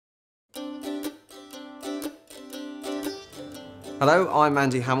Hello, I'm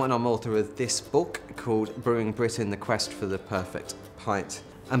Andy Hamilton. I'm author of this book called Brewing Britain, The Quest for the Perfect Pint.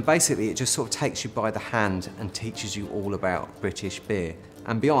 And basically it just sort of takes you by the hand and teaches you all about British beer.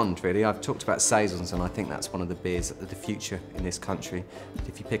 And beyond, really. I've talked about saisons, and I think that's one of the beers of the future in this country.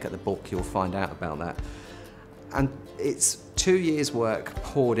 If you pick up the book, you'll find out about that. And it's 2 years' work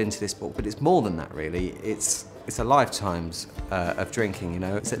poured into this book, but it's more than that, really. It's a lifetime's of drinking, you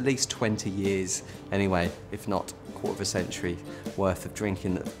know. It's at least 20 years, anyway, if not a quarter of a century worth of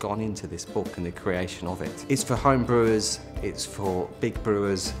drinking that's gone into this book and the creation of it. It's for home brewers, it's for big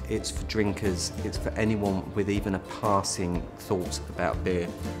brewers, it's for drinkers, it's for anyone with even a passing thought about beer.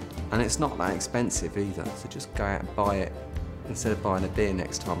 And it's not that expensive either, so just go out and buy it. Instead of buying a beer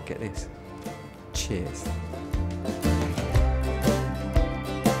next time, get this. Cheers.